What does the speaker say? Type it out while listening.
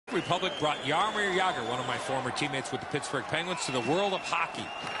Republic brought Jaromir Jagr, one of my former teammates with the Pittsburgh Penguins, to the world of hockey.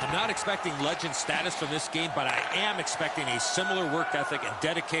 I'm not expecting legend status from this game, but I am expecting a similar work ethic and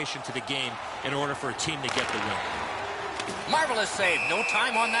dedication to the game in order for a team to get the win. Marvelous save. No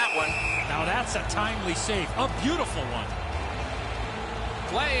time on that one. Now that's a timely save. A beautiful one.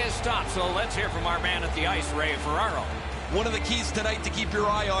 Play is stopped, so let's hear from our man at the ice, Ray Ferraro. One of the keys tonight to keep your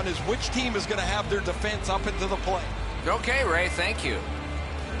eye on is which team is going to have their defense up into the play. Okay, Ray, thank you.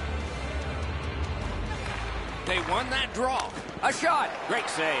 They won that draw. A shot. Great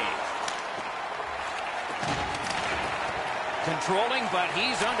save. Controlling, but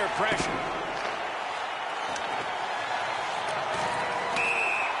he's under pressure.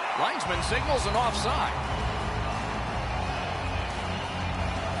 Linesman signals an offside.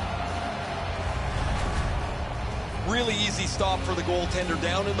 Really easy stop for the goaltender.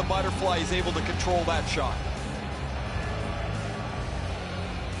 Down in the butterfly, he's able to control that shot.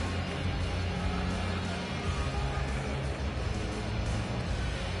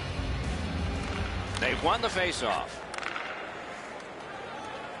 They've won the faceoff.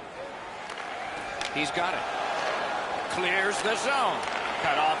 He's got it. Clears the zone.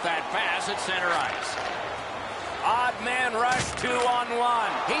 Cut off that pass at center ice. Odd man rush 2-on-1.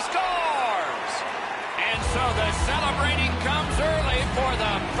 He scores! And so the celebrating comes early for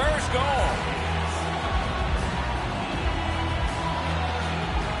the first goal.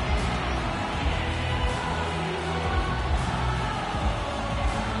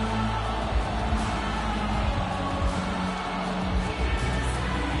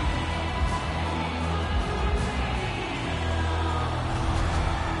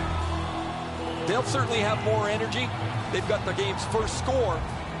 They'll certainly have more energy. They've got the game's first score,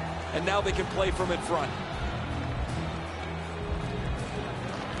 and now they can play from in front.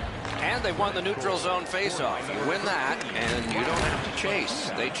 And they won the neutral zone faceoff. You win that, and you don't have to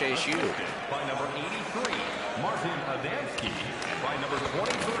chase. They chase you. By number 83, Martin Adamski. By number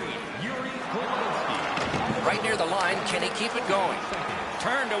 23, Yuri Kolinsky. Right near the line, can he keep it going?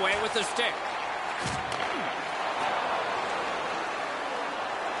 Turned away with the stick.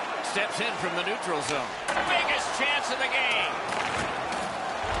 Steps in from the neutral zone. Biggest chance of the game.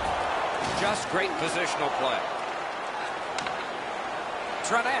 Just great positional play.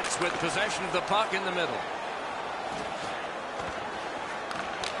 Trinec with possession of the puck in the middle.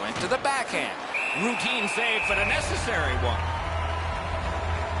 Went to the backhand. Routine save, but a necessary one.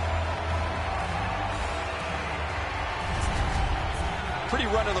 Pretty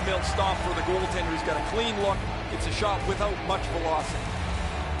run-of-the-mill stop for the goaltender. He's got a clean look. It's a shot without much velocity.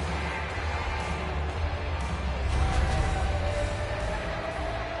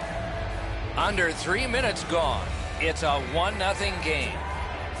 Under 3 minutes gone. It's a 1-0 game.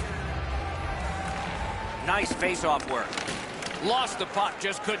 Nice face-off work. Lost the puck,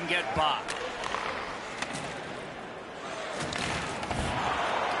 just couldn't get by.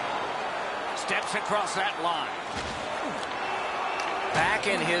 Steps across that line. Back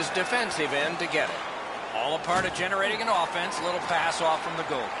in his defensive end to get it. All a part of generating an offense. A little pass off from the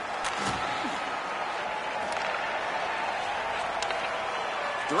goal.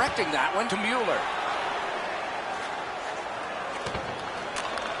 Directing that one to Mueller.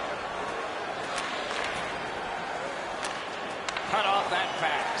 Cut off that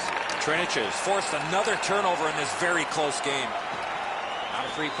pass. Trinec has forced another turnover in this very close game. Not a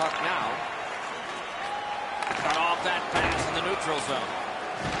free puck now. Cut off that pass in the neutral zone.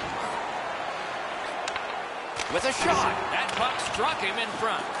 With a shot. That puck struck him in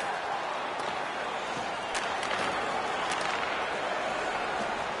front.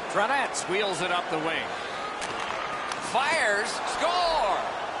 Trinec wheels it up the wing. Fires. Score!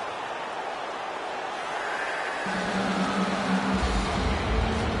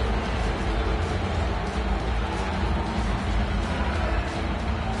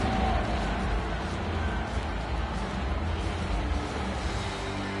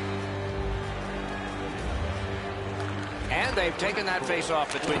 And they've taken that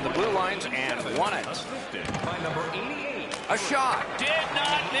face-off between the blue lines and won it. By number 88. A shot. Did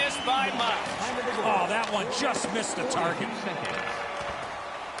not miss by much. Oh, that one just missed the target.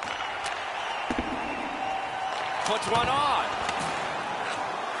 Puts one on.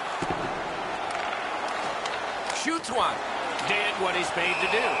 Shoots one. Did what he's paid to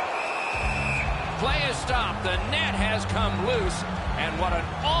do. Play is stopped. The net has come loose. And what an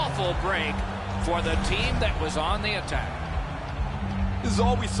awful break for the team that was on the attack. This is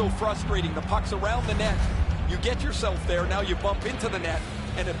always so frustrating. The puck's around the net. You get yourself there, now you bump into the net,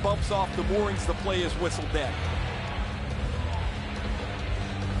 and it bumps off the moorings. The play is whistled dead.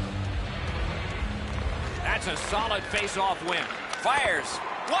 That's a solid face-off win. Fires.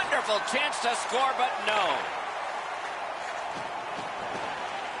 Wonderful chance to score, but no.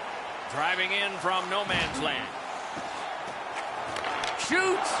 Driving in from no man's land.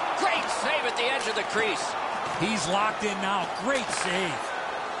 Shoots. Great save at the edge of the crease. He's locked in now. Great save.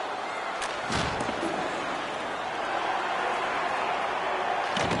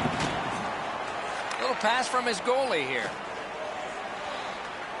 Little pass from his goalie here.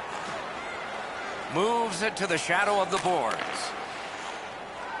 Moves it to the shadow of the boards.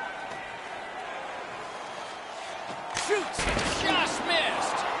 Shoots. Just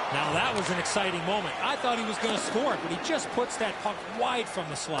missed. Now that was an exciting moment. I thought he was going to score, but he just puts that puck wide from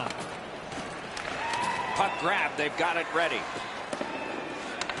the slot. Puck grab. They've got it ready.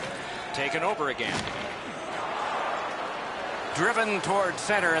 Taken over again. Driven towards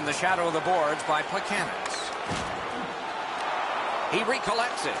center in the shadow of the boards by Plekanec. He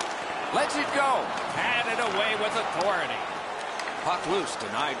recollects it. Lets it go. Had it away with authority. Puck loose,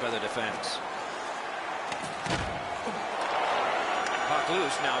 denied by the defense. Puck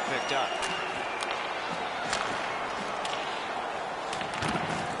loose, now picked up.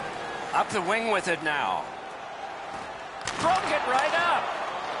 Up the wing with it now. Broke it right up.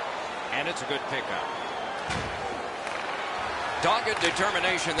 And it's a good pickup. Dogged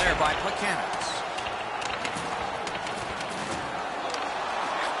determination there by Plekanec.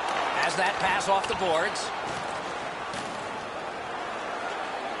 Has that pass off the boards.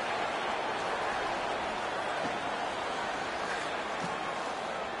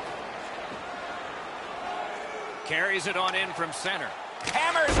 Carries it on in from center.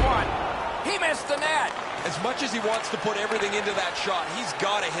 Hammers one. He missed the net. As much as he wants to put everything into that shot, he's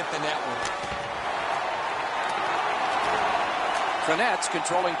got to hit the net with it. Trinec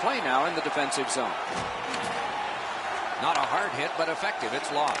controlling play now in the defensive zone. Not a hard hit, but effective.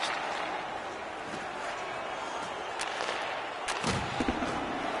 It's lost.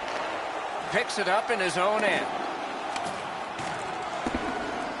 Picks it up in his own end.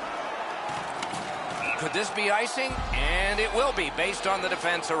 Could this be icing? And it will be, based on the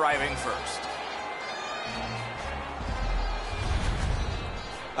defense arriving first.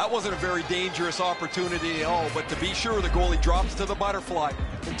 That wasn't a very dangerous opportunity at all, but to be sure, the goalie drops to the butterfly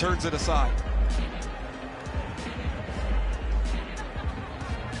and turns it aside.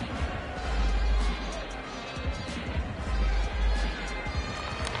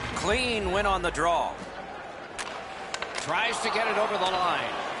 Clean win on the draw. Tries to get it over the line.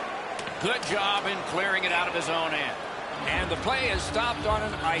 Good job in clearing it out of his own end. And the play is stopped on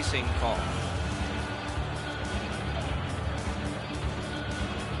an icing call.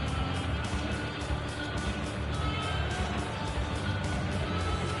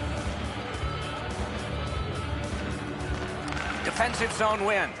 Defensive zone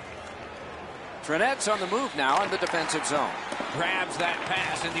win. Trinec's on the move now in the defensive zone. Grabs that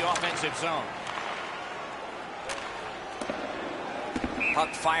pass in the offensive zone.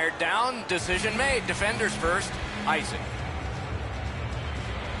 Puck fired down. Decision made. Defenders first. Icing.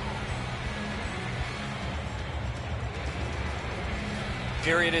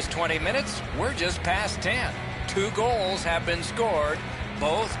 Period is 20 minutes. We're just past 10. 2 goals have been scored,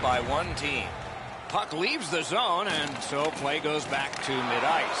 both by one team. Puck leaves the zone, and so play goes back to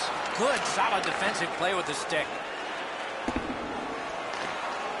mid-ice. Good, solid defensive play with the stick.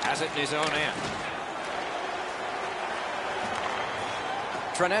 Has it in his own end.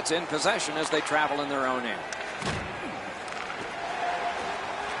 Trinec's in possession as they travel in their own end.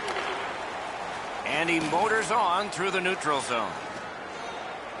 And he motors on through the neutral zone.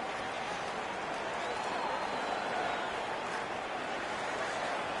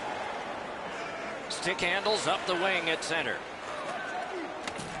 Stick handles up the wing at center.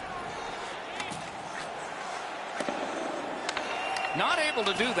 Not able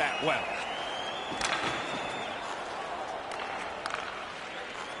to do that well.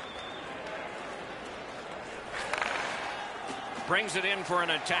 Brings it in for an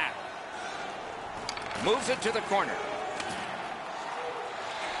attack. Moves it to the corner.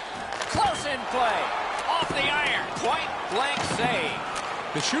 Close in play. Off the iron. Point blank save.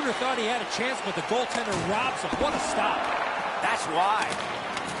 The shooter thought he had a chance, but the goaltender robs him. What a stop. That's why.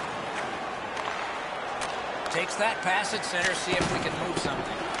 Takes that pass at center. See if we can move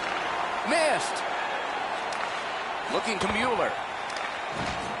something. Missed. Looking to Mueller.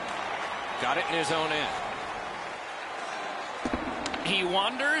 Got it in his own end. He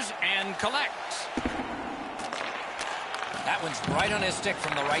wanders and collects. That one's right on his stick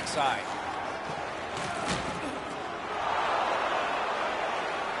from the right side.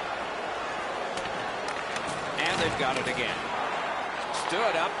 And they've got it again.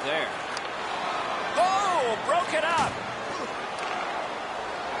 Stood up there. Oh, broke it up.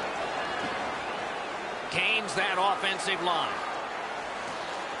 gains that offensive line.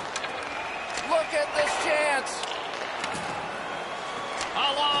 Look at this chance.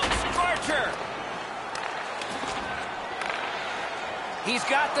 A long scorcher. He's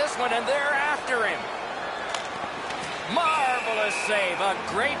got this one, and they're after him. Marvelous save. A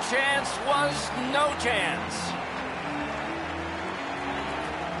great chance was no chance.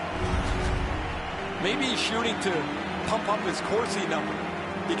 Maybe he's shooting to pump up his Corsi number,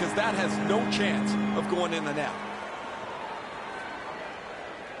 because that has no chance of going in the net.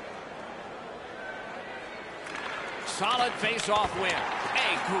 Solid face-off win.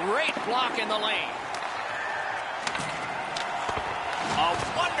 A great block in the lane. A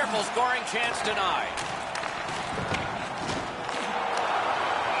wonderful scoring chance denied.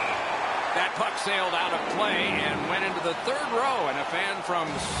 That puck sailed out of play and went into the third row, and a fan from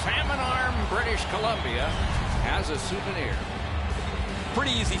Salmon Arm, British Columbia, has a souvenir.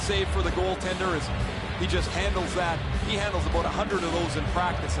 Pretty easy save for the goaltender as he just handles that. He handles about 100 of those in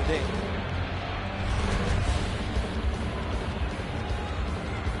practice a day.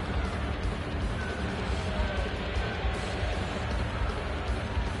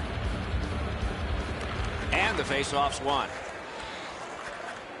 And the face-off's won.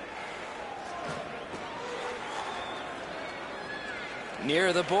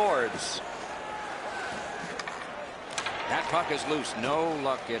 Near the boards. That puck is loose. No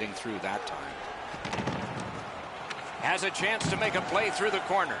luck getting through that time. Has a chance to make a play through the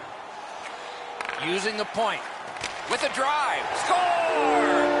corner. Using the point. With a drive. Score!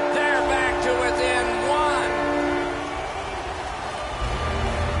 They're back to within one.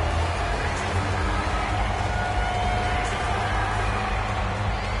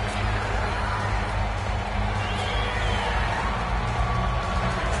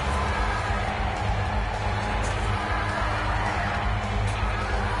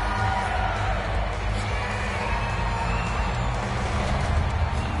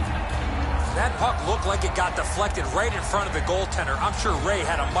 That puck looked like it got deflected right in front of the goaltender. I'm sure Ray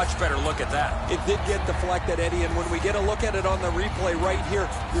had a much better look at that. It did get deflected, Eddie, and when we get a look at it on the replay right here,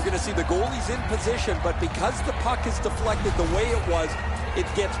 you're going to see the goalie's in position, but because the puck is deflected the way it was, it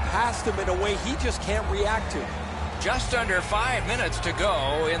gets past him in a way he just can't react to. Just under 5 minutes to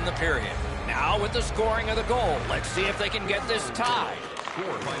go in the period. Now with the scoring of the goal, let's see if they can get this tied.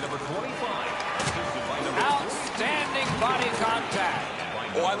 Scored by number 25. Assisted by number Outstanding body contact.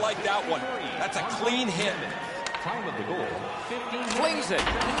 Oh, I like that one. That's a clean hit. Time of the goal, 15 Flings it.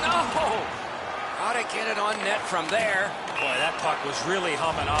 No! How to get it on net from there. Boy, that puck was really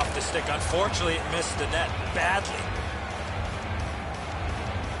humming off the stick. Unfortunately, it missed the net badly.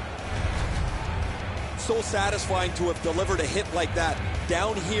 So satisfying to have delivered a hit like that.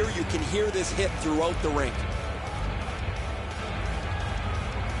 Down here, you can hear this hit throughout the rink.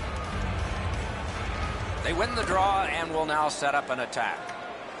 They win the draw and will now set up an attack.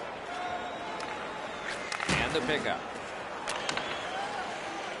 And the pickup.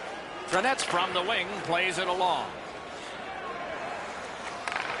 Trinec from the wing plays it along.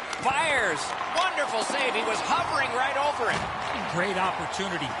 Fires. Wonderful save. He was hovering right over it. Great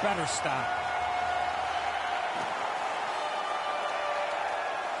opportunity. Better stop.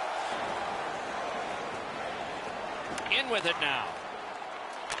 In with it now.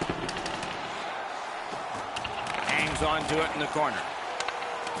 Hangs on to it in the corner.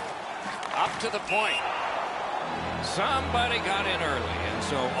 Up to the point. Somebody got in early, and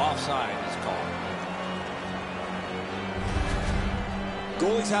so offside is called.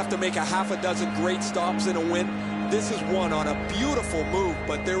 Goalies have to make a half a dozen great stops in a win. This is one on a beautiful move,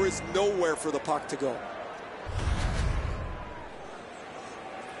 but there is nowhere for the puck to go.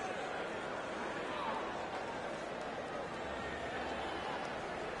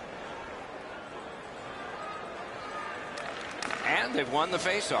 And they've won the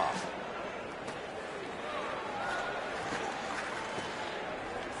faceoff.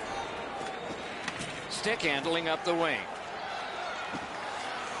 Stick handling up the wing.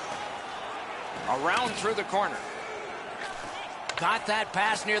 Around through the corner. Got that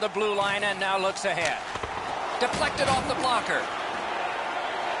pass near the blue line and now looks ahead. Deflected off the blocker.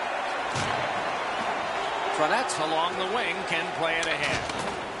 Trinec along the wing can play it ahead.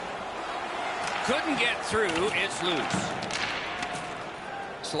 Couldn't get through. It's loose.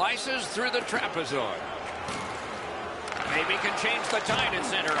 Slices through the trapezoid. Maybe can change the tide at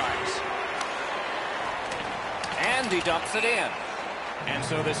center ice. And he dumps it in. And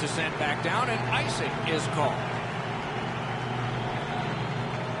so this is sent back down and icing is called.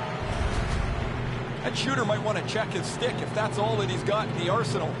 That shooter might want to check his stick. If that's all that he's got in the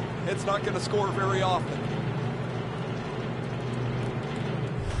arsenal, it's not going to score very often.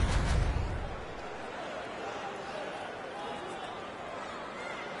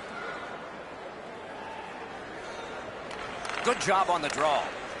 Good job on the draw.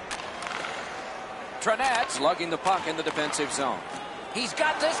 Trinec lugging the puck in the defensive zone. He's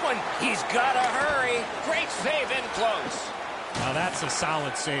got this one. He's got to hurry. Great save in close. Now that's a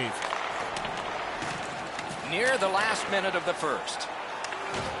solid save. Near the last minute of the first.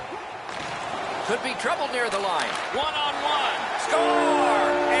 Could be trouble near the line. One-on-one. Score!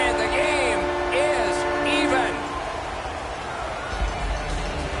 And the game is even.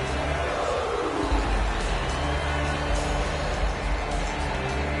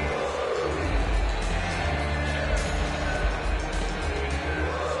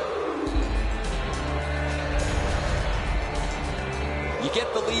 You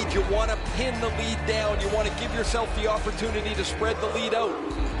get the lead, you want to pin the lead down, you want to give yourself the opportunity to spread the lead out,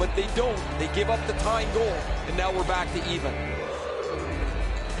 but they don't. They give up the tying goal, and now we're back to even.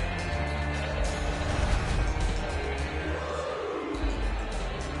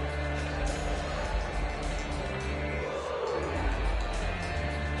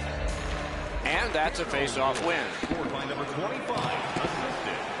 And that's a face-off win. Scored by number 25,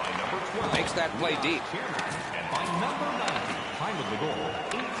 assisted by number 12. Makes that play deep. And by number 90, time of the goal,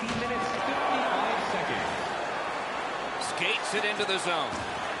 18 minutes, 55 seconds. Skates it into the zone.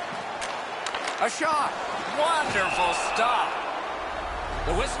 A shot. Wonderful stop.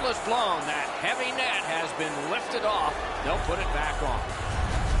 The whistle is blown. That heavy net has been lifted off. They'll put it back on.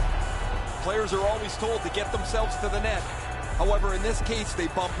 Players are always told to get themselves to the net. However, in this case, they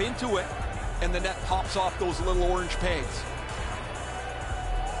bump into it, and the net pops off those little orange pegs.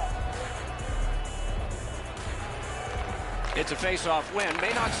 It's a face-off win.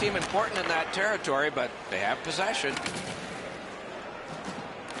 May not seem important in that territory, but they have possession.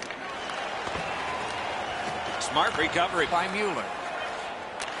 Smart recovery by Mueller.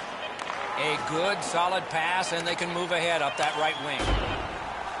 A good, solid pass, and they can move ahead up that right wing.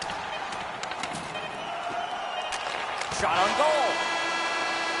 Shot on goal.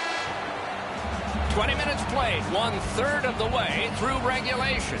 20 minutes played, 1/3 of the way through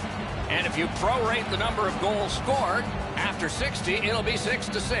regulation. And if you prorate the number of goals scored, after 60, it'll be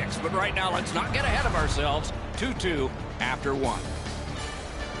 6-6. But right now, let's not get ahead of ourselves. 2-2 after 1.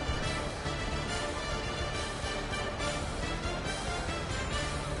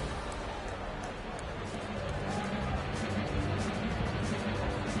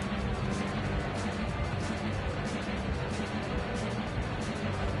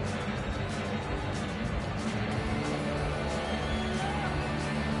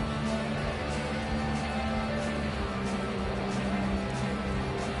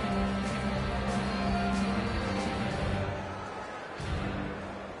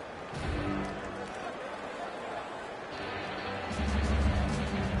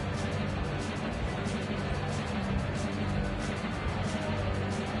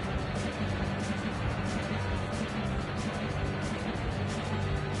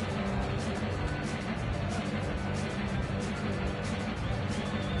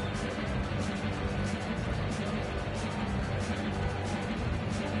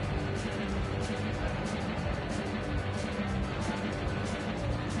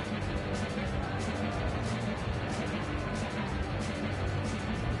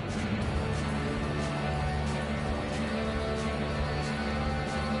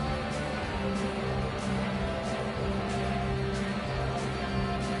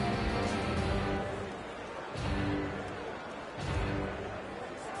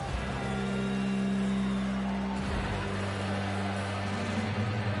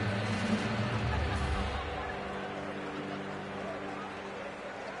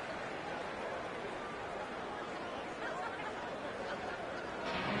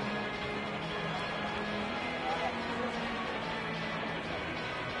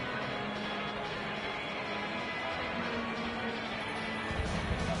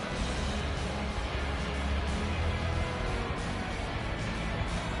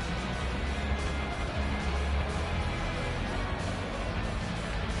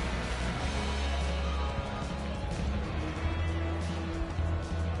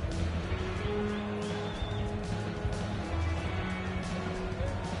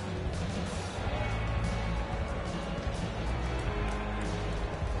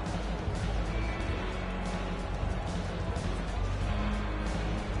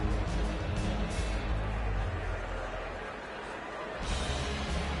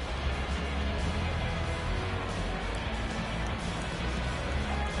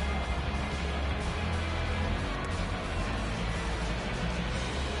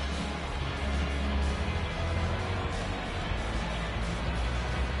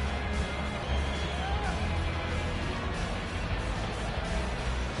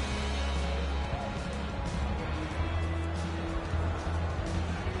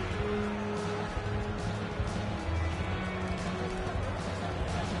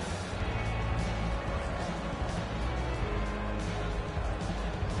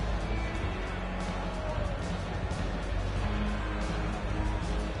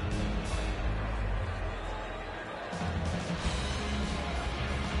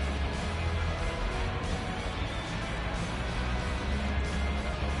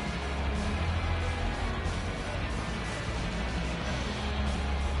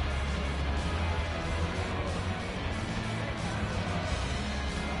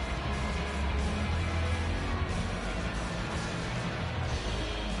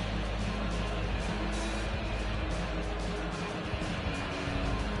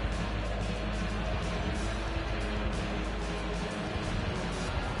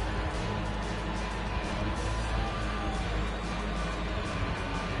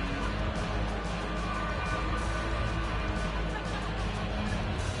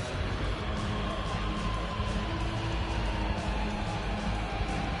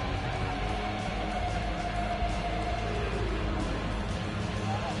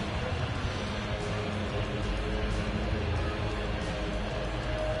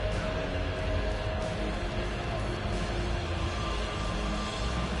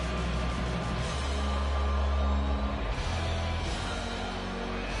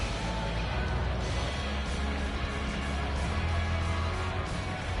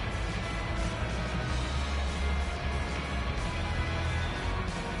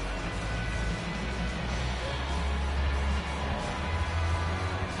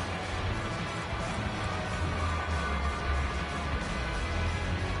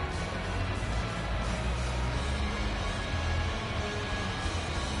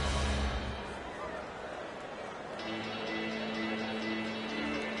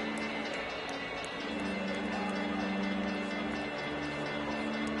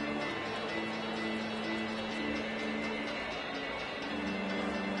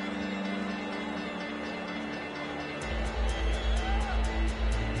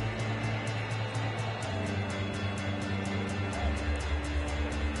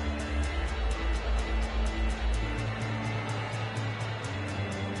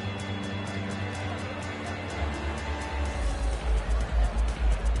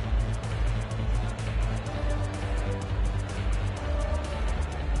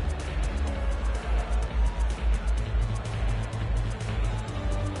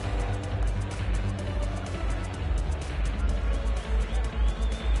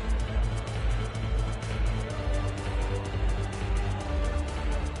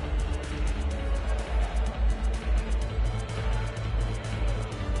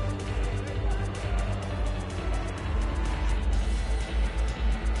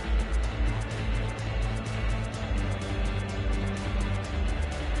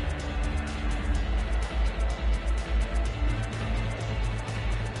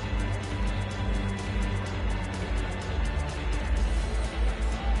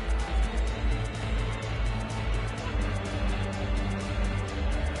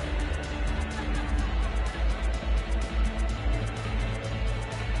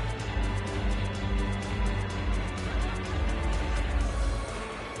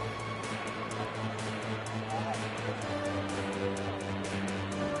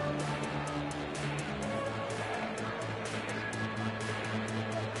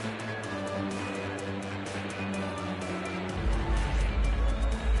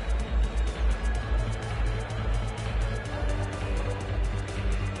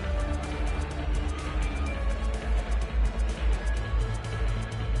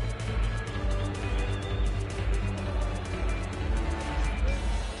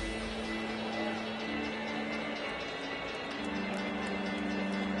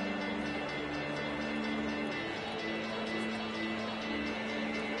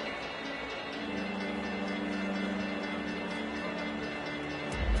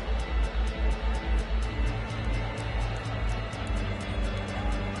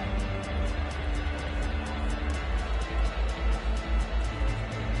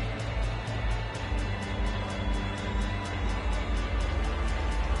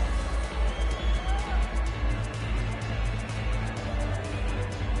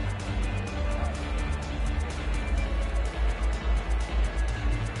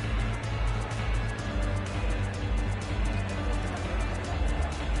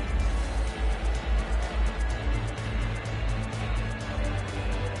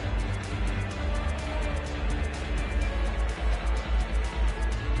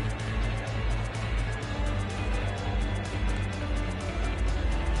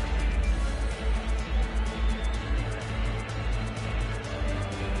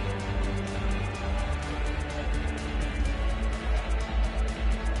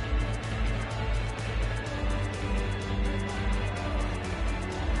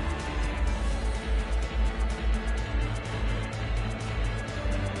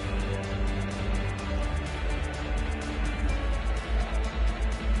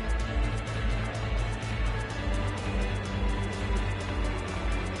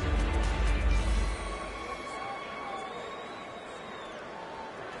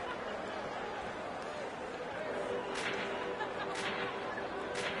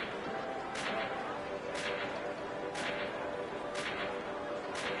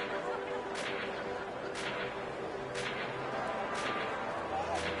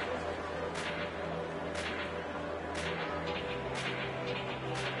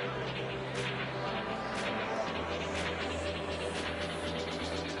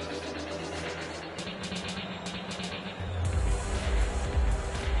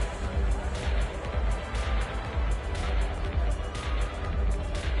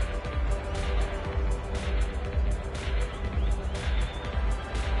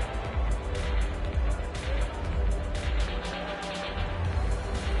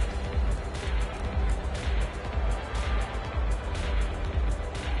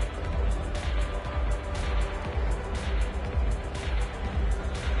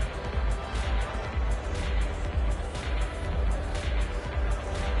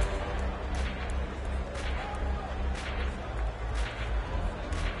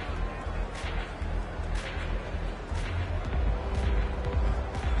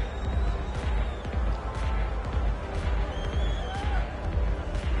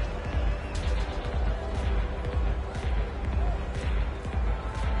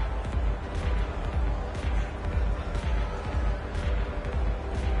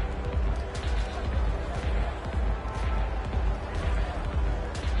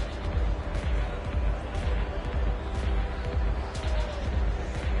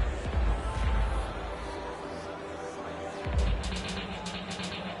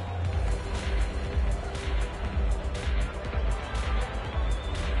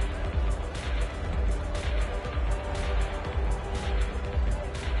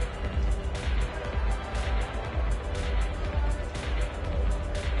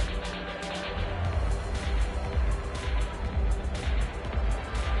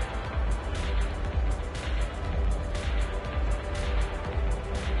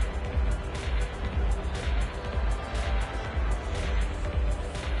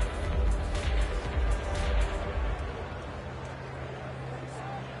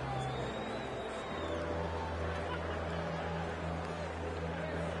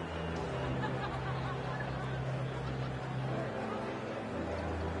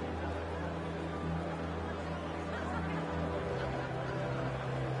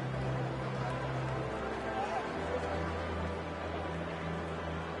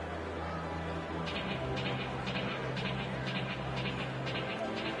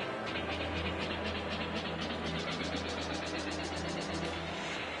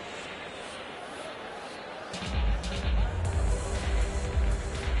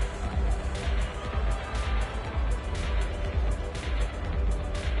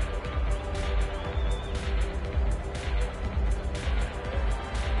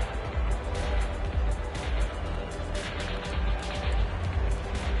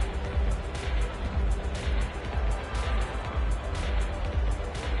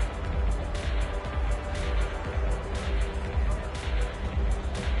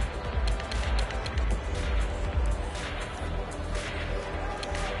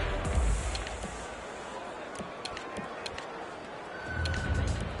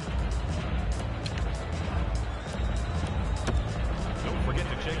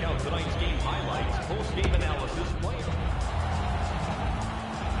 Check out tonight's game highlights, post-game analysis, player.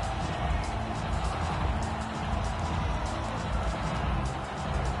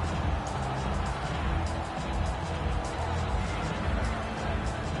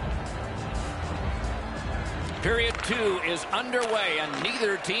 Period 2 is underway, and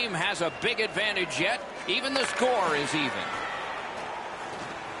neither team has a big advantage yet. Even the score is even.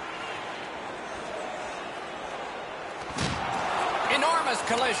 Enormous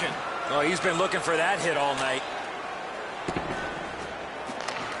collision. Well, he's been looking for that hit all night.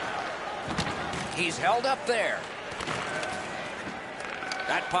 He's held up there.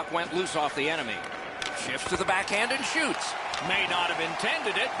 That puck went loose off the enemy. Shifts to the backhand and shoots. May not have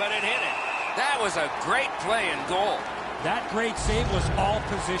intended it, but it hit it. That was a great play and goal. That great save was all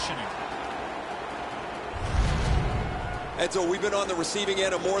positioning. And so we've been on the receiving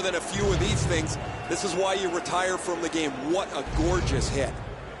end of more than a few of these things. This is why you retire from the game. What a gorgeous hit.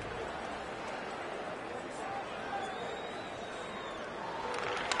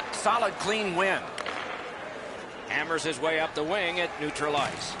 Solid, clean win. Hammers his way up the wing at neutral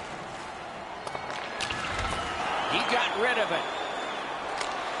ice. He got rid of it.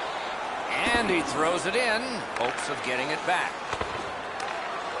 And he throws it in, hopes of getting it back.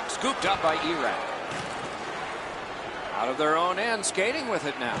 Scooped up by Iraq. Out of their own end, skating with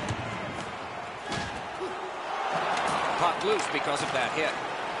it now. Puck loose because of that hit.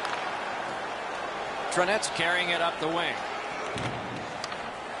 Trinec's carrying it up the wing.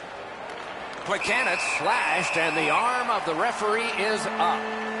 Plekanec slashed, and the arm of the referee is up.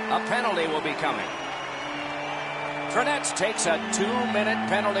 A penalty will be coming. Trinec takes a 2-minute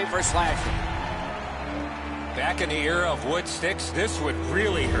penalty for slashing. Back in the era of wood sticks, this would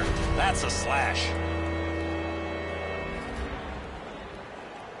really hurt. That's a slash.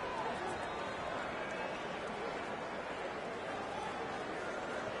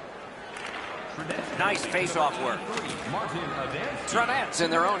 Nice face-off work. Trinec's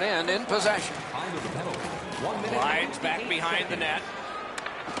in their own end in possession. Glides back behind the net.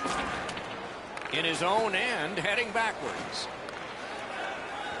 In his own end, heading backwards.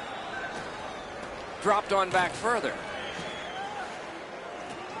 Dropped on back further.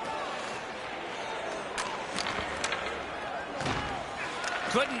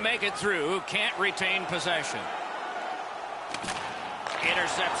 Couldn't make it through, can't retain possession.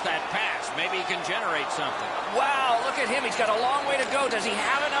 Intercepts that pass. Maybe he can generate something. Wow, look at him. He's got a long way to go. Does he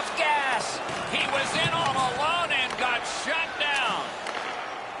have enough gas? He was in all alone and got shut down.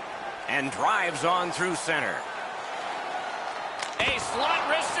 And drives on through center. A slot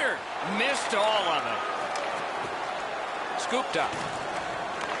wrister. Missed all of it. Scooped up.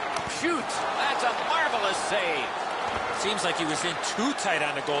 Shoots. That's a marvelous save. Seems like he was in too tight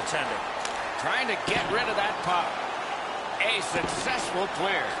on the goaltender. Trying to get rid of that puck. A successful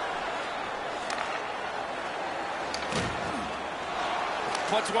clear.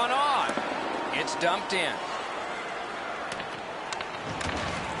 Puts one on. It's dumped in.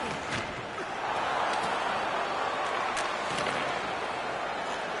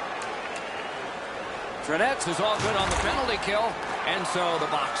 Trinec is all good on the penalty kill, and so the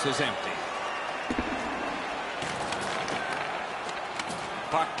box is empty.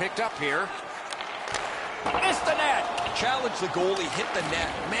 Puck picked up here. Missed the net. Challenge the goalie, hit the net.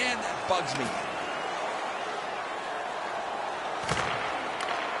 Man, that bugs me.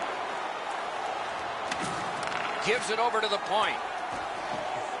 Gives it over to the point.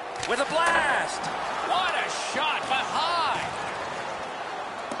 With a blast. What a shot, but high.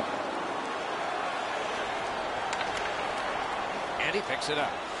 And he picks it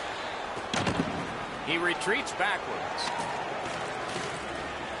up. He retreats backwards.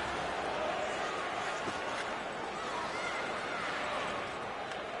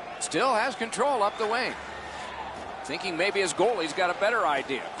 Still has control up the wing. Thinking maybe his goalie's got a better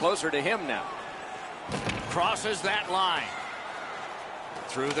idea. Closer to him now. Crosses that line.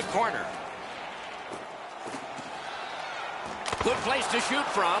 Through the corner. Good place to shoot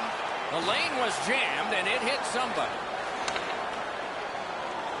from. The lane was jammed, and it hit somebody.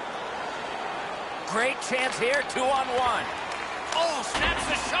 Great chance here, 2-on-1. Oh, snaps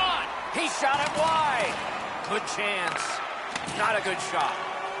the shot. He shot it wide. Good chance. Not a good shot.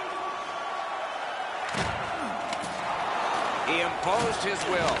 He imposed his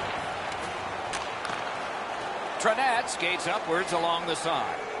will. Trinec skates upwards along the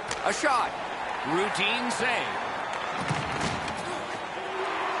side. A shot. Routine save.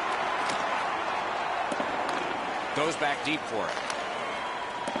 Goes back deep for it.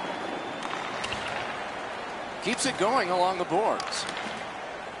 Keeps it going along the boards.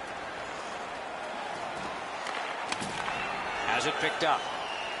 Has it picked up.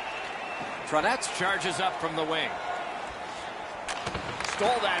 Trinec charges up from the wing.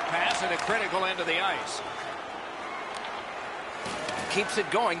 Stole that pass at a critical end of the ice. Keeps it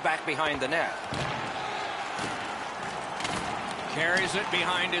going back behind the net. Carries it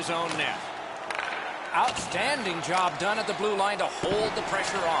behind his own net. Outstanding job done at the blue line to hold the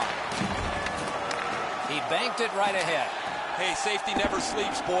pressure on. He banked it right ahead. Hey, safety never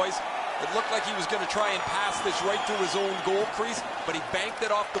sleeps, boys. It looked like he was going to try and pass this right to his own goal crease, but he banked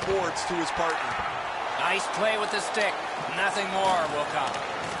it off the boards to his partner. Nice play with the stick. Nothing more will come.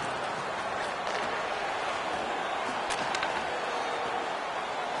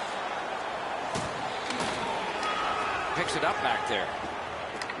 Picks it up back there.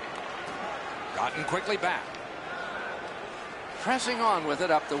 Gotten quickly back. Pressing on with it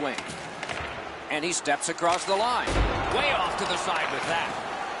up the wing. And he steps across the line. Way off to the side with that.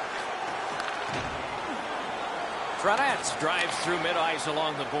 Trinec drives through mid-ice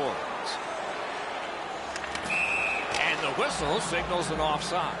along the boards. And the whistle signals an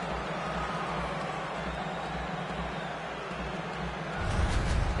offside.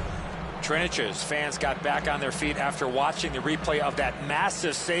 Trinec's fans got back on their feet after watching the replay of that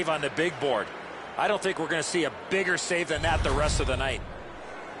massive save on the big board. I don't think we're going to see a bigger save than that the rest of the night.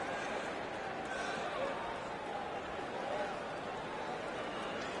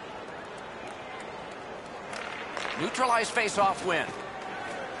 Neutralized face-off win.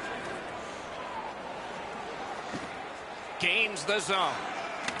 Gains the zone.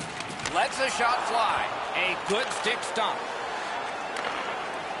 Lets a shot fly. A good stick stump.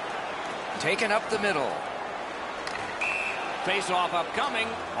 Taken up the middle. Face-off upcoming.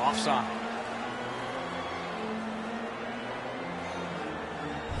 Offside.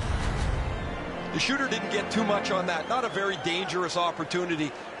 The shooter didn't get too much on that. Not a very dangerous opportunity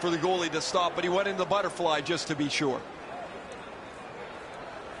for the goalie to stop, but he went in the butterfly just to be sure.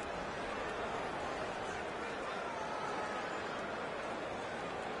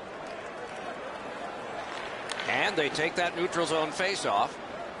 And they take that neutral zone face-off.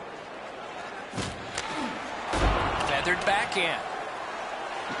 Feathered back in.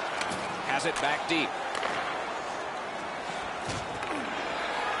 Has it back deep.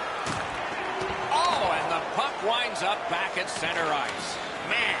 Oh, and the puck winds up back at center ice.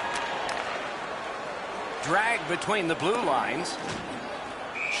 Man. Drag between the blue lines.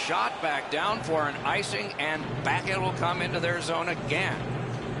 Shot back down for an icing, and back it will come into their zone again.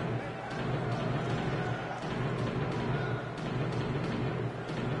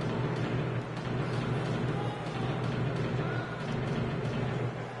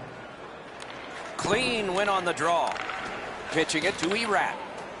 Clean win on the draw. Pitching it to Erat.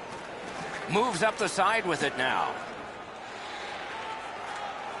 Moves up the side with it now.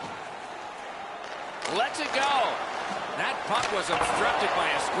 Lets it go. That puck was obstructed by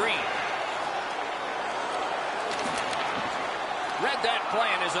a screen. Read that play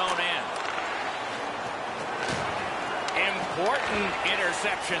in his own end. Important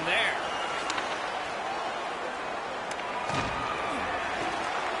interception there.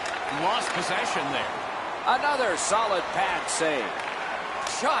 Lost possession there. Another solid pad save.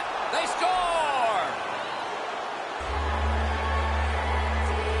 Shot. They score!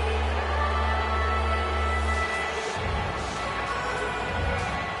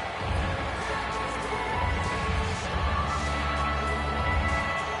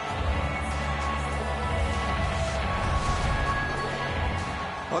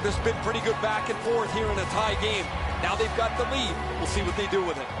 Well, this has been pretty good back and forth here in a tie game. Now they've got the lead. We'll see what they do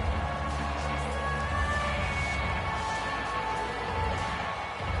with it.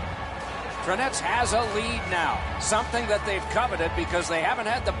 Trinec has a lead now, something that they've coveted because they haven't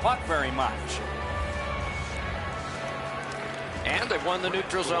had the puck very much. And they've won the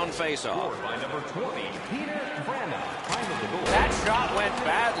neutral zone faceoff. By number 20, Brno. Time of the goal. That shot went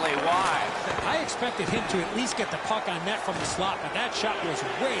badly wide. I expected him to at least get the puck on net from the slot, but that shot was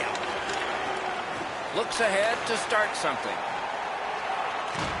way out. Looks ahead to start something.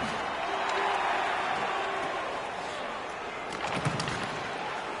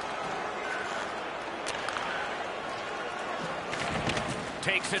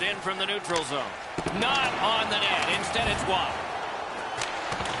 Takes it in from the neutral zone. Not on the net. Instead, it's wide.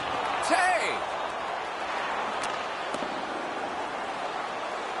 Save!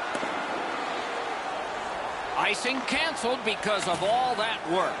 Icing canceled because of all that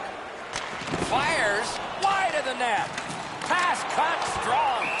work. Fires wide of the net. Pass cut,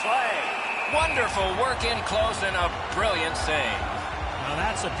 strong play. Wonderful work in close and a brilliant save. Now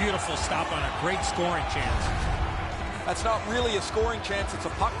that's a beautiful stop on a great scoring chance. That's not really a scoring chance. It's a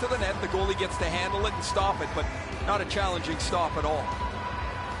puck to the net. The goalie gets to handle it and stop it, but not a challenging stop at all.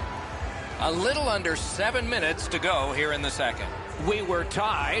 A little under 7 minutes to go here in the second. We were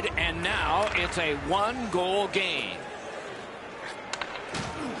tied, and now it's a one-goal game.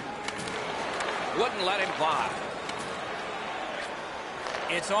 Wouldn't let him by.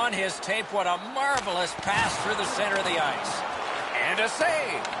 It's on his tape. What a marvelous pass through the center of the ice. And a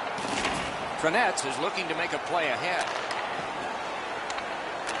save. Trinec is looking to make a play ahead.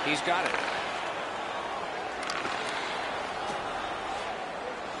 He's got it.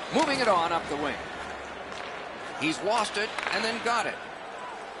 Moving it on up the wing. He's lost it and then got it.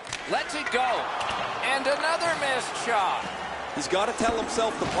 Lets it go. And another missed shot. He's got to tell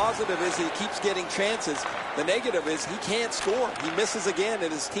himself the positive is he keeps getting chances. The negative is he can't score. He misses again,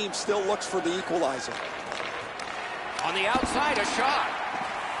 and his team still looks for the equalizer. On the outside, a shot.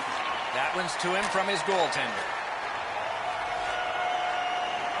 That one's to him from his goaltender.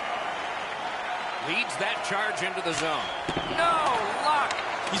 Leads that charge into the zone. No luck.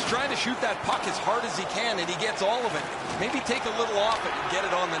 He's trying to shoot that puck as hard as he can, and he gets all of it. Maybe take a little off it and get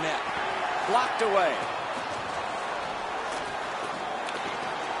it on the net. Blocked away.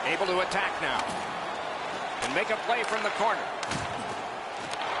 Able to attack now. And make a play from the corner.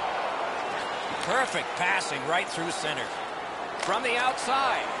 Perfect passing right through center. From the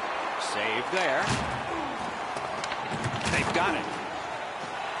outside. Save there. They've got it.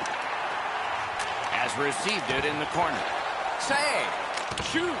 Has received it in the corner. Save.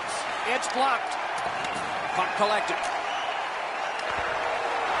 Shoots. It's blocked. Puck collected.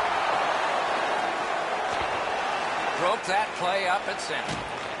 Broke that play up at center.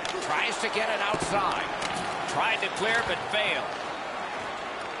 Tries to get it outside. Tried to clear but failed.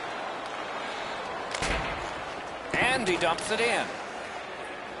 And he dumps it in.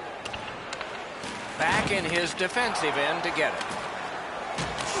 Back in his defensive end to get it.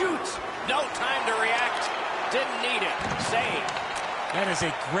 Shoots. No time to react. Didn't need it. Save. That is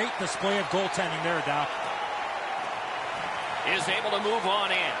a great display of goaltending there, Doc. Is able to move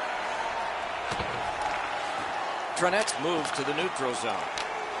on in. Trinec moves to the neutral zone.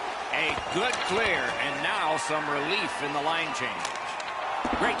 A good clear, and now some relief in the line change.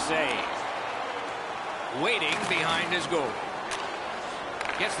 Great save. Waiting behind his goal.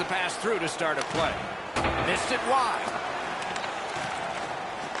 Gets the pass through to start a play. Missed it wide.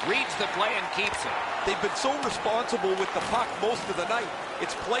 Reads the play and keeps it. They've been so responsible with the puck most of the night.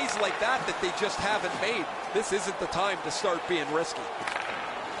 It's plays like that that they just haven't made. This isn't the time to start being risky.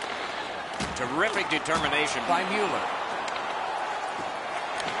 Terrific determination by Mueller.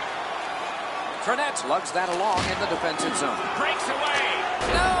 Trinec lugs that along in the defensive zone. Breaks away.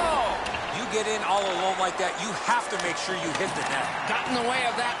 No! You get in all alone like that, you have to make sure you hit the net. Got in the way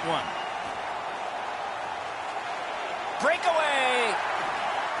of that one. Breakaway!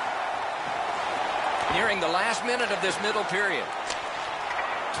 Nearing the last minute of this middle period.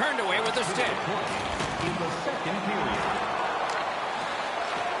 Turned away with the stick. In the second period.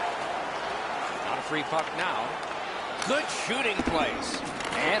 Not a free puck now. Good shooting place.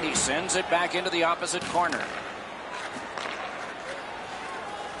 And he sends it back into the opposite corner.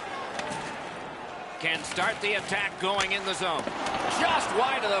 Can start the attack going in the zone. Just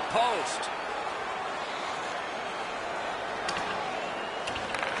wide of the post.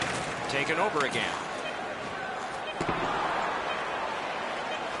 Taken over again.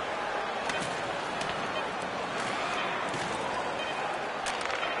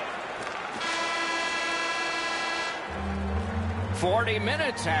 "40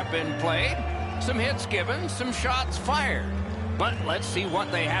 minutes have been played. Some hits given, some shots fired. But let's see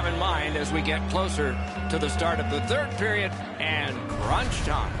what they have in mind as we get closer to the start of the third period and crunch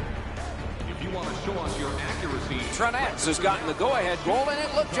time." If you want to show us your accuracy, Trinec has gotten the go-ahead goal, and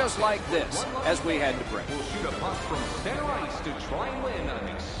it looked just like this as we head to break. we'll shoot a puck from center ice to try and win an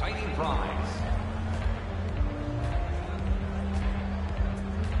exciting prize.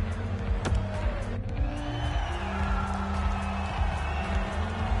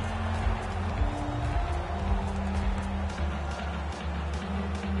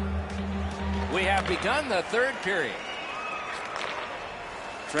 have begun the third period.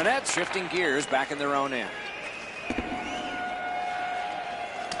 Trinec shifting gears back in their own end.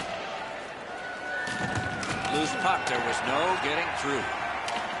 Loose puck. There was no getting through.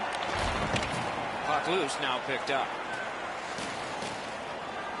 Puck loose, now picked up.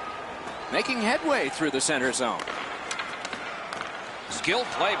 Making headway through the center zone. Skilled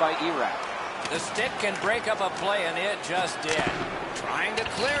play by Iraq. The stick can break up a play, and it just did. Trying to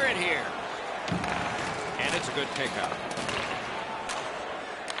clear it here. And it's a good pickup.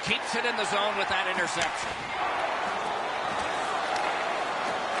 Keeps it in the zone with that interception.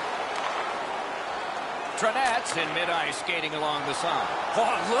 Trinec in mid-ice skating along the side.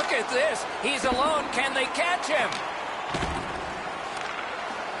 Oh, look at this. He's alone. Can they catch him?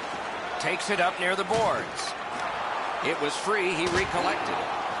 Takes it up near the boards. It was free. He recollected it.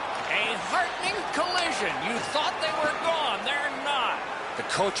 A heartening collision. You thought they were gone. They're not. The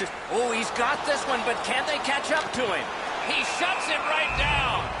coaches. Oh, he's got this one, but can they catch up to him? He shuts it right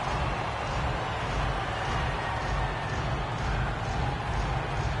down.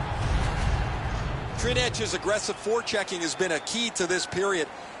 Trinec's aggressive forechecking has been a key to this period.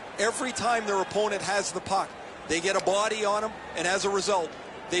 Every time their opponent has the puck, they get a body on them, and as a result,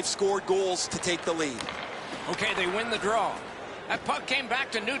 they've scored goals to take the lead. Okay, they win the draw. That puck came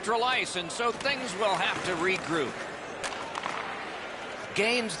back to neutral ice, and so things will have to regroup.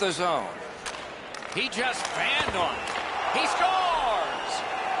 Gains the zone. He just fanned on it. He scores!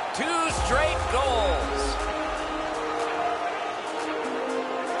 2 straight goals.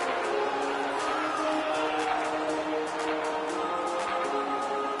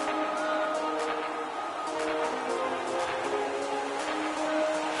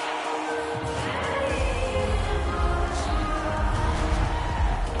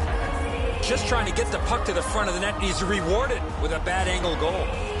 Just trying to get the puck to the front of the net, and he's rewarded with a bad angle goal.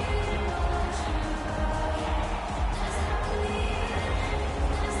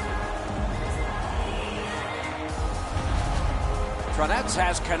 Trinec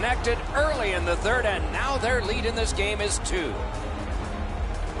has connected early in the third, and now their lead in this game is 2.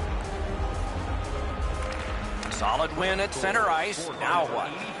 Solid win at center ice. Now what?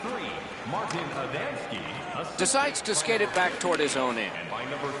 Decides to skate it back toward his own end. And by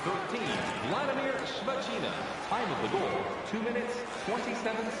number 13, time of the goal, 2 minutes,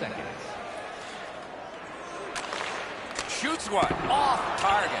 27 seconds. Shoots one. Off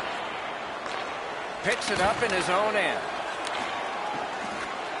target. Picks it up in his own end.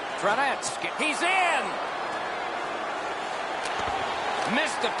 Trinec. He's in.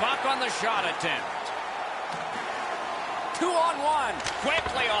 Missed the puck on the shot attempt. 2-on-1.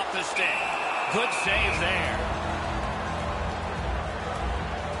 Quickly off the stick. Good save there.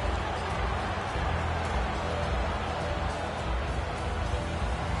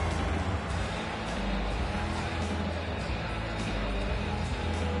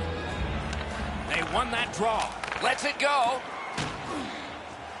 They won that draw. Lets it go.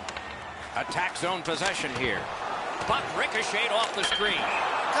 Attack zone possession here. Puck ricocheted off the screen.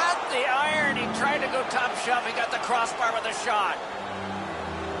 Got the iron. He tried to go top shove. He got the crossbar with a shot.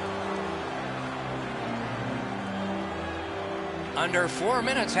 Under 4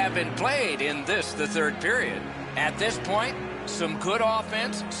 minutes have been played in this, the third period. At this point, some good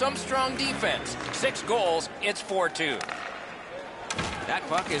offense, some strong defense. 6 goals, it's 4-2. That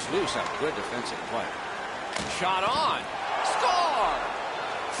puck is loose. A good defensive play. Shot on. Score!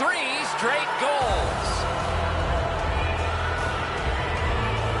 3 straight goals.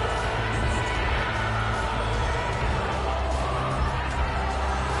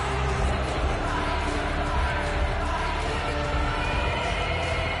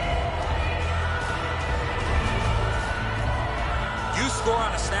 Score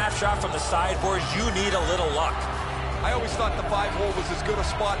on a snapshot from the sideboards, you need a little luck. I always thought the 5-hole was as good a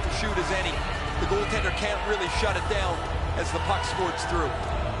spot to shoot as any. The goaltender can't really shut it down as the puck squirts through.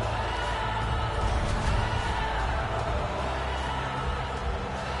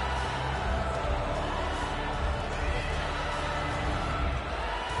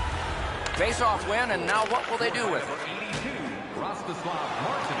 Face-off win, and now what will they do with it?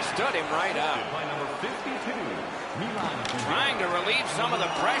 Stood him right up. Trying to relieve some of the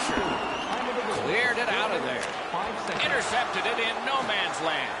pressure. Cleared it out of there. Intercepted it in no man's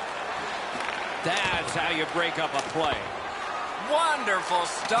land. That's how you break up a play. Wonderful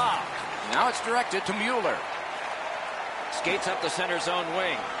stop. Now it's directed to Mueller. Skates up the center zone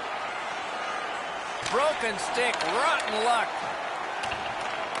wing. Broken stick, rotten luck.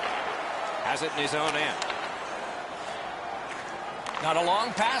 Has it in his own end. Not a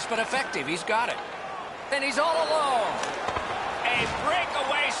long pass, but effective. He's got it. And he's all alone. A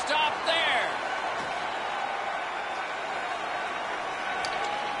breakaway stop there.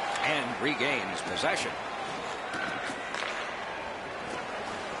 and regains possession.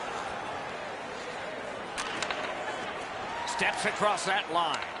 Steps across that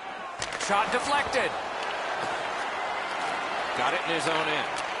line. Shot deflected. Got it in his own end.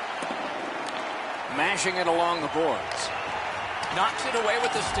 Mashing it along the boards. Knocks it away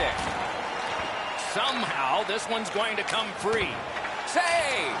with the stick. Somehow this one's going to come free.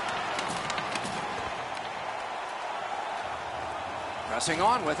 Save! Pressing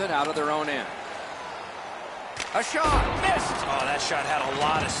on with it out of their own end. A shot. Missed. Oh, that shot had a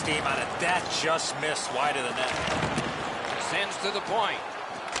lot of steam on it. That just missed wide of the net. Sends to the point.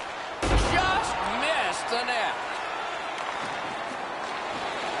 Just missed the net.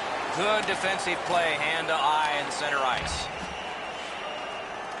 Good defensive play, hand to eye in center ice.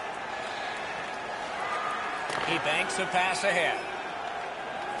 He banks a pass ahead.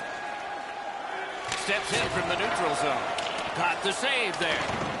 Steps in from the neutral zone. Got the save there.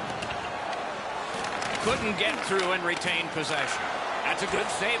 Couldn't get through and retain possession. That's a good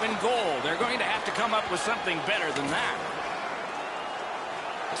save and goal. They're going to have to come up with something better than that.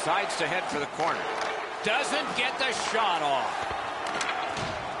 Decides to head for the corner. Doesn't get the shot off.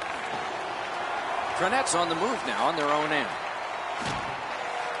 Trinec's on the move now on their own end.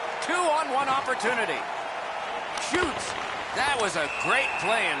 2-on-1 opportunity. Shoots. That was a great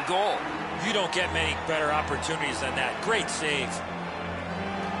play and goal. You don't get many better opportunities than that. Great save.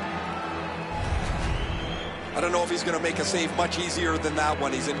 I don't know if he's going to make a save much easier than that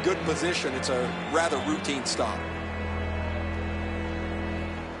one. He's in good position. It's a rather routine stop.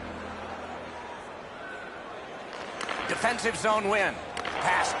 Defensive zone win.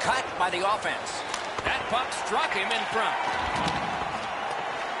 Pass cut by the offense. That puck struck him in front.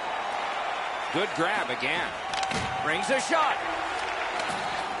 Good grab again. Brings a shot.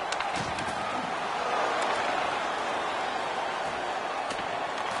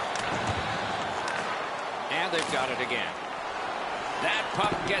 And they've got it again. That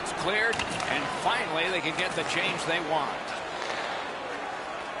puck gets cleared, and finally they can get the change they want.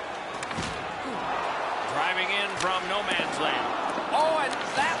 Driving in from no man's land. Oh, and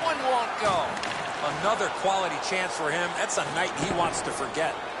that one won't go. Another quality chance for him. That's a night he wants to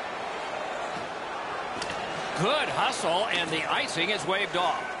forget. Good hustle, and the icing is waved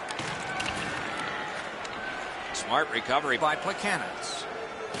off. Smart recovery by Plekanec.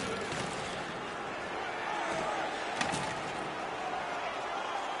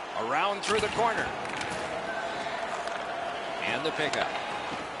 Around through the corner. And the pickup.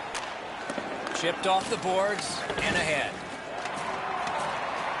 Chipped off the boards and ahead.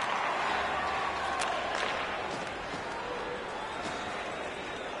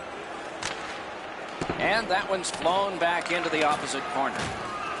 And that one's flown back into the opposite corner.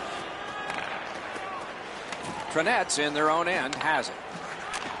 Trinec's in their own end has it.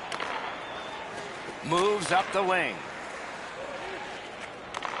 Moves up the wing.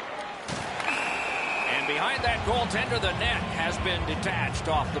 And behind that goaltender, the net has been detached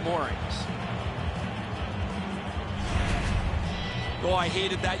off the moorings. Oh, I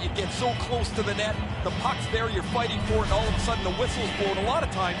hated that. You get so close to the net, the puck's there, you're fighting for it, and all of a sudden the whistle's blown. A lot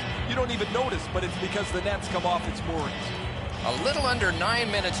of times, you don't even notice, but it's because the net's come off its moorings. A little under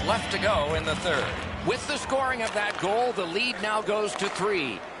 9 minutes left to go in the third. With the scoring of that goal, the lead now goes to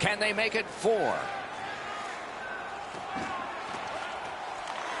 3. Can they make it 4?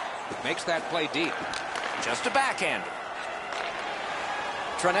 Makes that play deep. Just a backhander.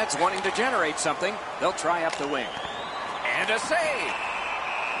 Trinec's wanting to generate something. They'll try up the wing. And a save.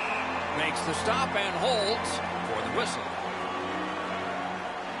 Makes the stop and holds for the whistle.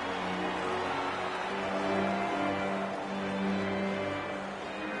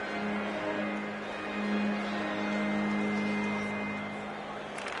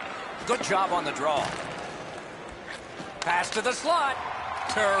 Good job on the draw. Pass to the slot.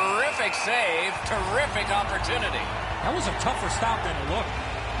 Terrific save. Terrific opportunity. That was a tougher stop than it looked.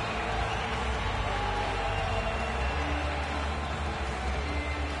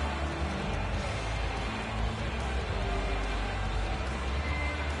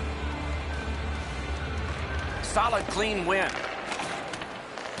 Solid, clean win.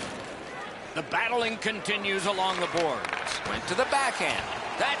 The battling continues along the boards. Went to the backhand.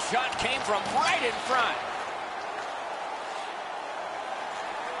 That shot came from right in front.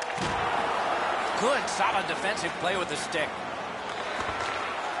 Good, solid defensive play with the stick.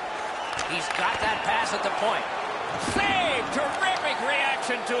 He's got that pass at the point. Save! Terrific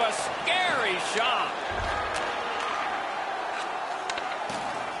reaction to a scary shot.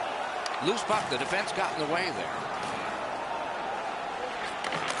 Loose puck, the defense got in the way there.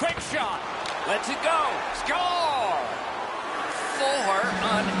 Quick shot. Lets it go. Score!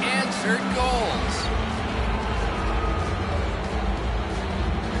 unanswered goals.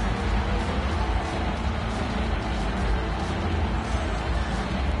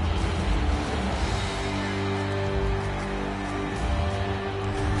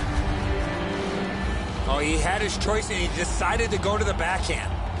 Oh, he had his choice, and he decided to go to the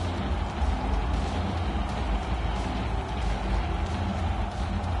backhand.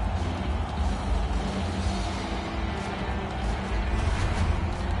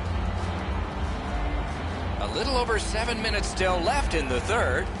 A little over 7 minutes still left in the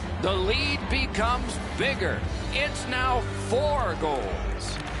third. The lead becomes bigger. It's now 4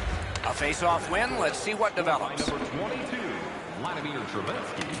 goals. A face-off win. Let's see what develops. Number 22, Vladimir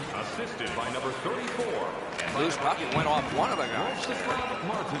Trubetsky, assisted by number 34. Loose puck, it went off one of the guys.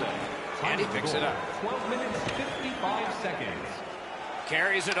 And he picks it up. 12 minutes, 55 seconds.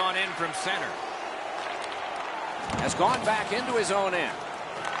 Carries it on in from center. Has gone back into his own end.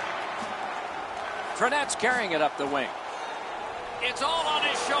 Trinec's carrying it up the wing. It's all on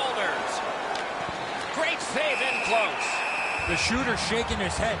his shoulders. Great save in close. The shooter shaking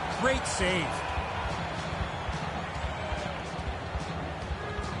his head. Great save.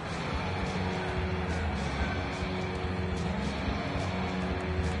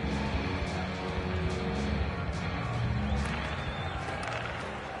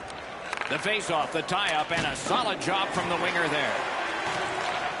 The face-off, the tie-up, and a solid job from the winger there.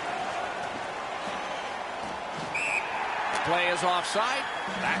 Play is offside.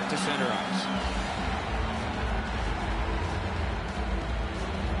 Back to center ice.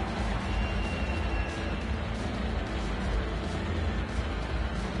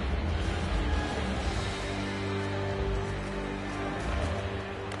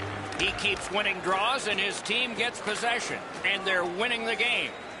 He keeps winning draws, and his team gets possession. And they're winning the game.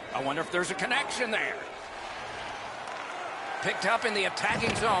 I wonder if there's a connection there. Picked up in the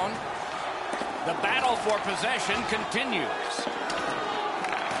attacking zone. The battle for possession continues.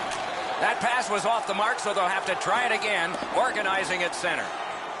 That pass was off the mark, so they'll have to try it again, organizing at center.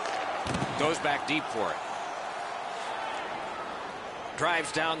 Goes back deep for it.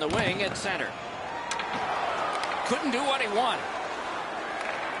 Drives down the wing at center. Couldn't do what he wanted.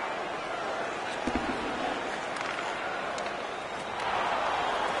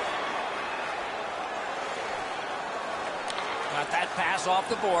 Got that pass off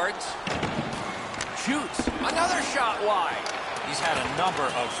the boards. Shoots. Another shot wide. He's had a number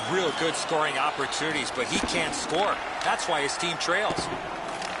of real good scoring opportunities, but he can't score. That's why his team trails.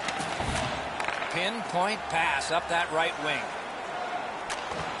 Pinpoint pass up that right wing.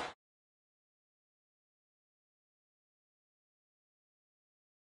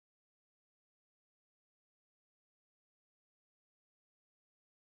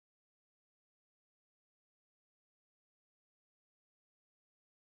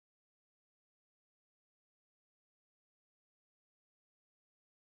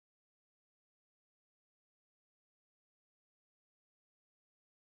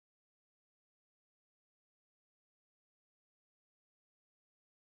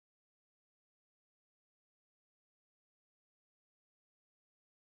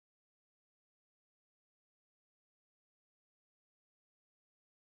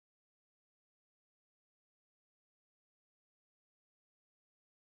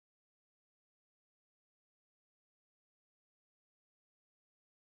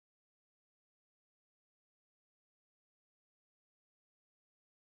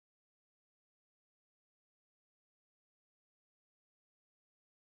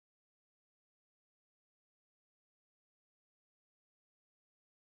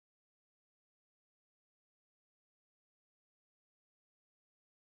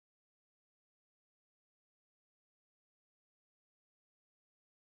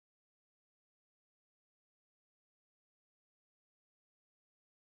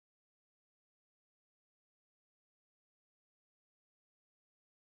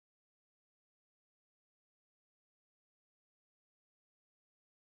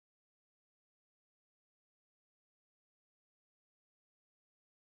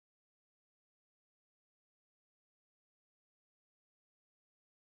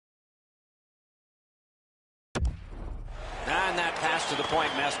 And that pass to the point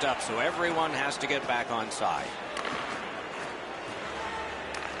messed up, so everyone has to get back on side.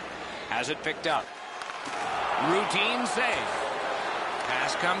 Has it picked up. Routine save.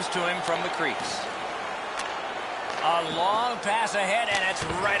 Pass comes to him from the crease. A long pass ahead, and it's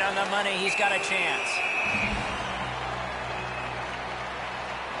right on the money. He's got a chance.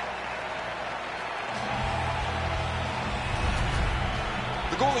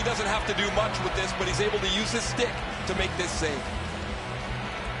 The goalie doesn't have to do much with this, but he's able to use his stick to make this save.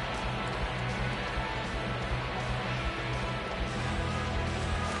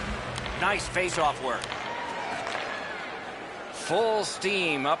 Nice face-off work. Full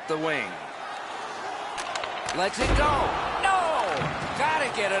steam up the wing. Lets it go. No!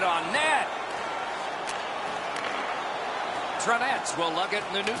 Gotta get it on net. Trinec will lug it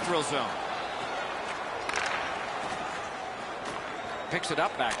in the neutral zone. Picks it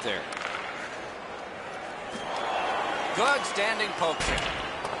up back there. Good standing poke check.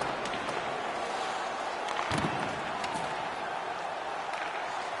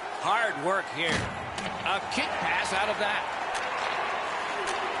 Hard work here. A kick pass out of that.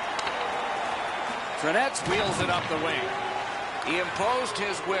 Trinec wheels it up the wing. He imposed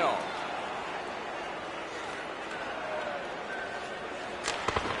his will.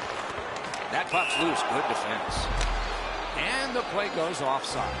 That puck's loose. Good defense. And the play goes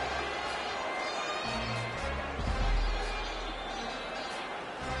offside.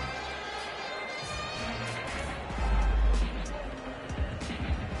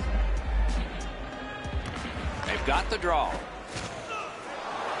 They've got the draw.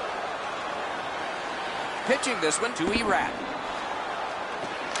 Pitching this one to Erat.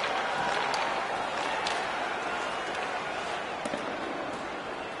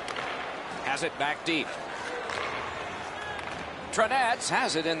 Has it back deep. Trinec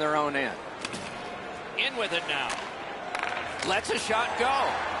has it in their own end. In with it now. Lets a shot go.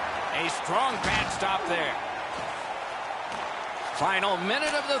 A strong pad stop there. Final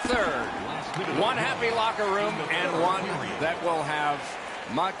minute of the third. One happy locker room and one that will have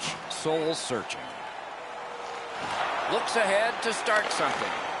much soul searching. Looks ahead to start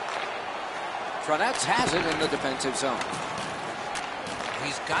something. Trinec has it in the defensive zone.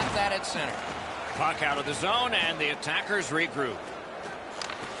 He's got that at center. Puck out of the zone and the attackers regroup.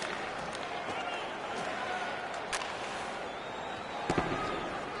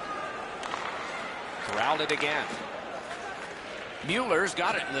 Corralled it again. Mueller's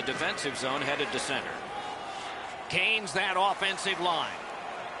got it in the defensive zone, headed to center. Gains that offensive line.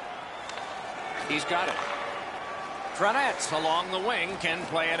 He's got it. Trinec along the wing can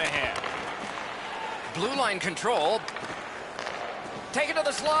play it ahead. Blue line control. Take it to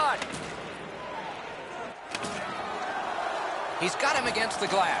the slot. He's got him against the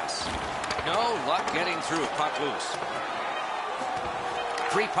glass. No luck getting through. Puck loose.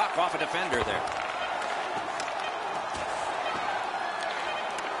 Free puck off a defender there.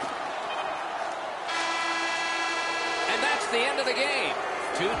 And that's the end of the game.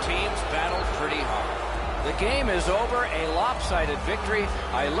 Two teams battled pretty hard. The game is over, a lopsided victory.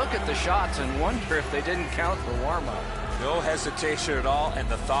 I look at the shots and wonder if they didn't count the warm-up. No hesitation at all, and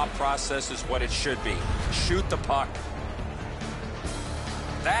the thought process is what it should be. Shoot the puck.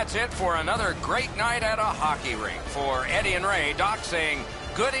 That's it for another great night at a hockey rink. For Eddie and Ray, Doc saying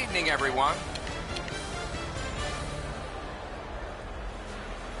good evening, everyone.